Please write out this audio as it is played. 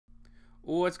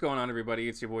What's going on, everybody?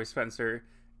 It's your boy Spencer,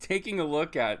 taking a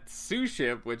look at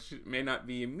Suship, which may not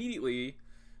be immediately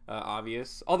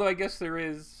obvious, although I guess there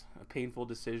is a painful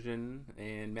decision,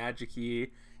 and Magic-Key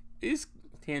is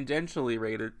tangentially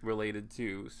related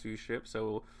to Suship,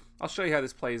 so I'll show you how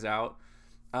this plays out.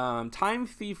 Time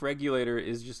Thief Regulator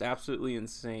is just absolutely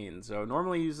insane. So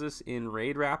normally use this in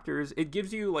Raid Raptors. It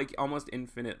gives you like almost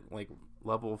infinite like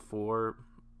level 4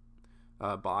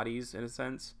 bodies in a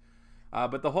sense.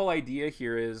 But the whole idea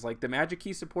here is like the Magic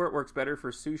Key support works better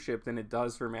for Suship than it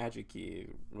does for Magic Key,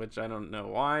 which I don't know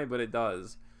why, but it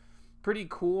does. Pretty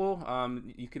cool.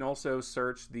 You can also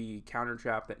search the counter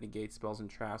trap that negates spells and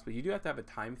traps, but you do have to have a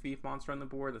Time Thief monster on the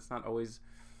board. That's not always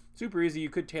super easy. You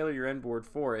could tailor your end board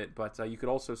for it, but you could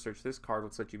also search this card,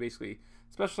 which lets you basically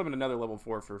special summon another level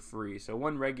 4 for free. So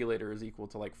one regulator is equal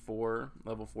to like 4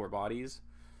 level 4 bodies.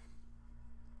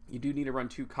 You do need to run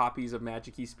 2 copies of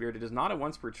Magic Key Spirit. It is not a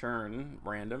once per turn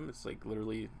random. It's like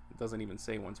literally, it doesn't even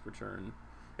say once per turn.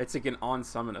 It's like an on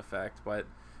summon effect, but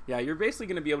yeah, you're basically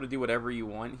going to be able to do whatever you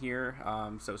want here.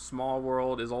 So Small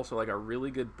World is also like a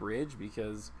really good bridge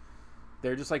because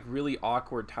they're just like really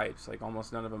awkward types. Like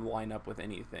almost none of them line up with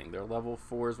anything. They're level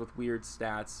 4s with weird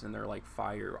stats, and they're like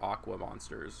fire aqua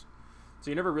monsters.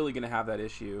 So you're never really going to have that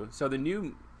issue. So the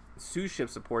new Suship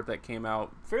support that came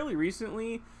out fairly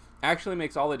recently actually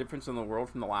makes all the difference in the world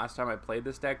from the last time I played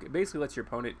this deck. It basically lets your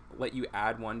opponent let you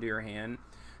add 1 to your hand.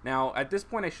 Now, at this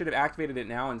point, I should have activated it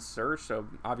now in search, so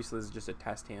obviously this is just a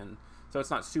test hand, so it's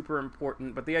not super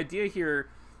important. But the idea here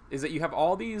is that you have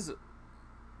all these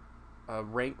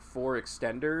rank 4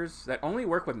 extenders that only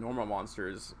work with normal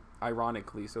monsters,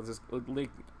 ironically. So this is like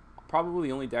probably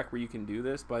the only deck where you can do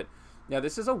this, but yeah,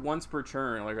 this is a once per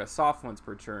turn, like a soft once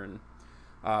per turn.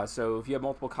 So if you have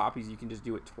multiple copies, you can just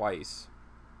do it twice.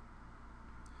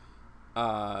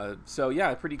 So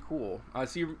yeah, pretty cool.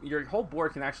 So your whole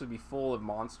board can actually be full of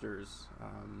monsters.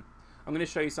 I'm going to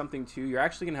show you something too. You're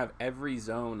actually going to have every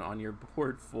zone on your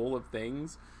board full of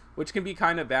things, which can be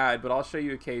kind of bad, but I'll show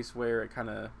you a case where it kind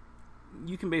of,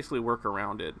 you can basically work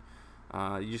around it.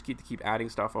 You just get to keep adding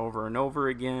stuff over and over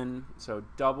again. So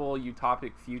double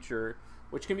Utopic Future,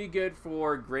 which can be good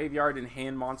for graveyard and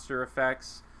hand monster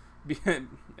effects.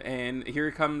 And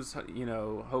here comes, you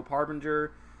know, Hope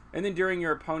Harbinger. And then during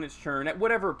your opponent's turn, at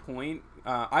whatever point,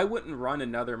 I wouldn't run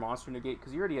another monster negate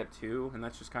because you already have 2, and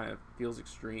that just kind of feels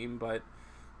extreme. But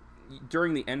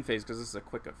during the end phase, because this is a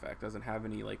quick effect, doesn't have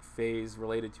any like phase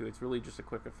related to it, it's really just a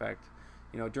quick effect.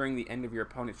 You know, during the end of your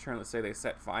opponent's turn, let's say they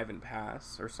set 5 and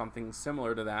pass or something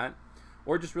similar to that,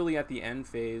 or just really at the end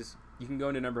phase, you can go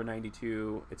into number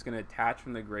 92. It's going to attach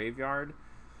from the graveyard,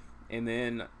 and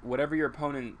then whatever your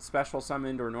opponent special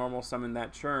summoned or normal summoned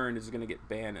that turn is going to get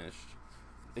banished.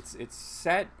 It's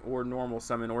set or normal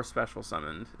summon or special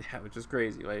summoned, yeah, which is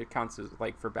crazy. Like it counts as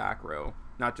like for back row,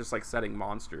 not just like setting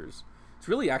monsters. It's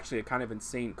really actually a kind of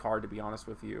insane card, to be honest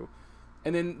with you.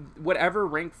 And then whatever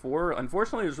rank 4,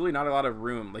 unfortunately, there's really not a lot of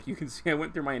room. Like you can see, I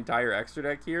went through my entire extra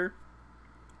deck here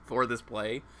for this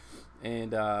play,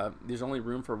 and there's only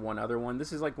room for one other one.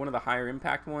 This is like one of the higher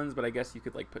impact ones, but I guess you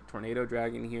could like put Tornado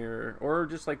Dragon here, or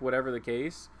just like whatever the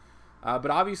case.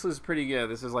 But obviously it's pretty good.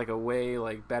 This is like a way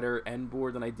like better end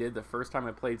board than I did the first time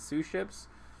I played Suships.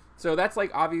 So that's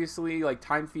like obviously like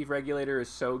Time Thief Regulator is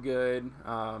so good.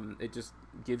 It just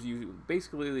gives you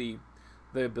basically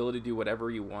the ability to do whatever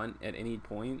you want at any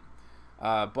point.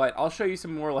 But I'll show you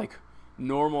some more like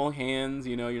normal hands.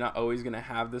 You know, you're not always going to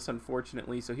have this,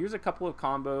 unfortunately. So here's a couple of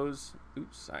combos.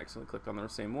 Oops, I accidentally clicked on the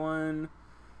same one.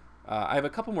 I have a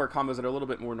couple more combos that are a little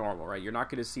bit more normal, right? You're not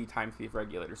going to see Time Thief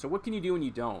Regulator. So what can you do when you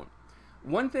don't?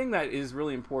 One thing that is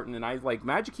really important, and I like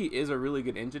Magic Key is a really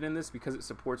good engine in this because it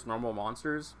supports normal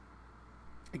monsters.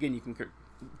 Again, you can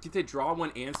draw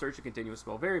 1 and search a continuous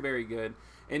spell. Very, very good.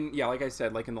 And yeah, like I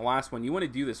said, like in the last one, you want to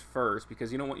do this first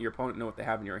because you don't want your opponent to know what they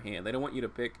have in your hand. They don't want you to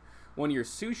pick one of your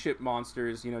Suship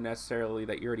monsters, you know, necessarily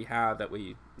that you already have. That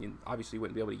way, obviously, you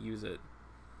wouldn't be able to use it.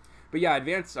 But yeah,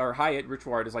 Advanced or Hyatt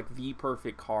Ritual Art is like the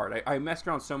perfect card. I messed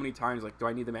around so many times. Like, do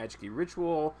I need the Magic Key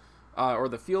Ritual? Or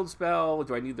the field spell?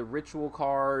 Do I need the ritual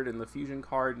card and the fusion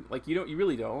card? Like you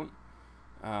really don't.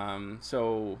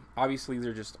 So obviously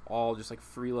they're just all just like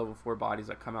free level 4 bodies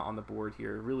that come out on the board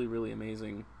here. Really, really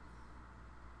amazing.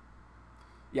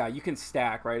 Yeah, you can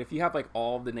stack, right? If you have like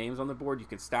all of the names on the board, you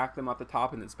can stack them at the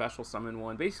top and then special summon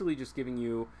one. Basically just giving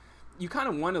you kind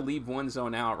of want to leave one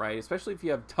zone out, right? Especially if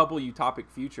you have double Utopic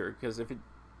Future, because if it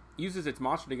uses its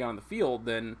monster to get on the field,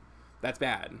 then that's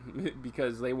bad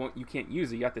because you can't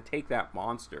use it. You have to take that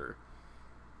monster.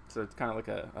 So it's kind of like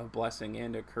a blessing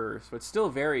and a curse, but still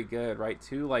very good, right?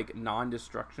 2 like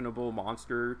non-destructionable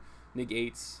monster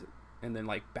negates and then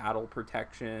like battle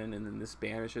protection, and then this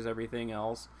banishes everything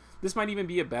else. This might even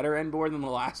be a better end board than the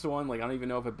last one. Like, I don't even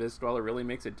know if Abyss Dweller really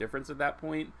makes a difference at that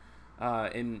point.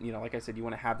 And, you know, like I said, you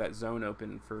want to have that zone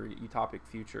open for Utopic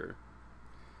Future.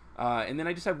 And then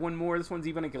I just have one more. This one's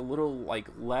even like a little like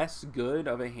less good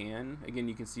of a hand. Again,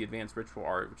 you can see Advanced Ritual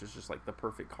Art, which is just like the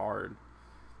perfect card.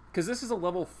 Because this is a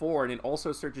level 4, and it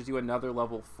also searches you another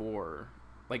level 4.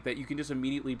 Like, that you can just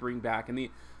immediately bring back. And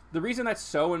the reason that's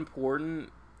so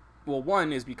important, well,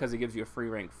 one is because it gives you a free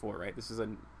rank 4, right? This is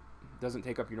doesn't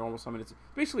take up your normal summon. It's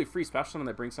basically a free special summon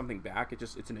that brings something back.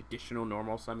 It's an additional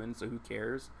normal summon, so who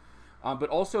cares? But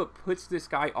also it puts this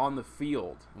guy on the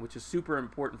field, which is super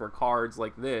important for cards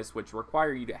like this, which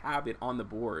require you to have it on the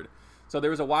board. So there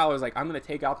was a while I was like, I'm going to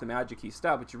take out the Magic Key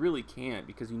stuff, but you really can't,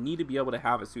 because you need to be able to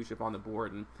have a Suship on the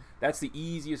board, and that's the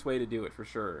easiest way to do it for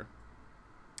sure.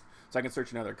 So I can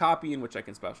search another copy in which I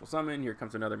can special summon. Here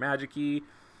comes another Magic Key.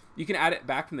 You can add it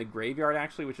back from the graveyard,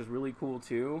 actually, which is really cool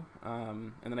too.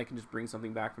 And then I can just bring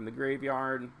something back from the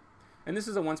graveyard. And this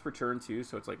is a once per turn too,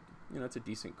 so it's like, you know, it's a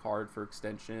decent card for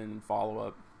extension and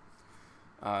follow-up.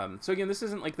 So again, this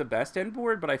isn't like the best end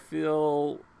board, but I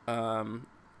feel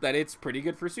that it's pretty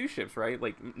good for Suships, right?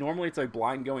 Like, normally it's like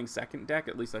blind going second deck,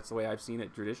 at least that's the way I've seen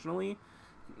it traditionally.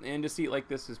 And to see it like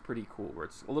this is pretty cool, where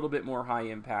it's a little bit more high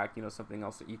impact, you know, something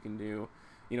else that you can do,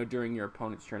 you know, during your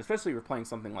opponent's turn, especially if you're playing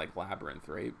something like Labyrinth,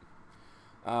 right?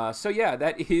 So yeah,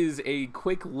 that is a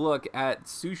quick look at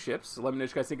Suships. Let me know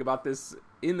what you guys think about this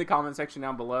in the comment section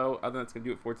down below. Other than that's going to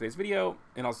do it for today's video,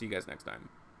 and I'll see you guys next time.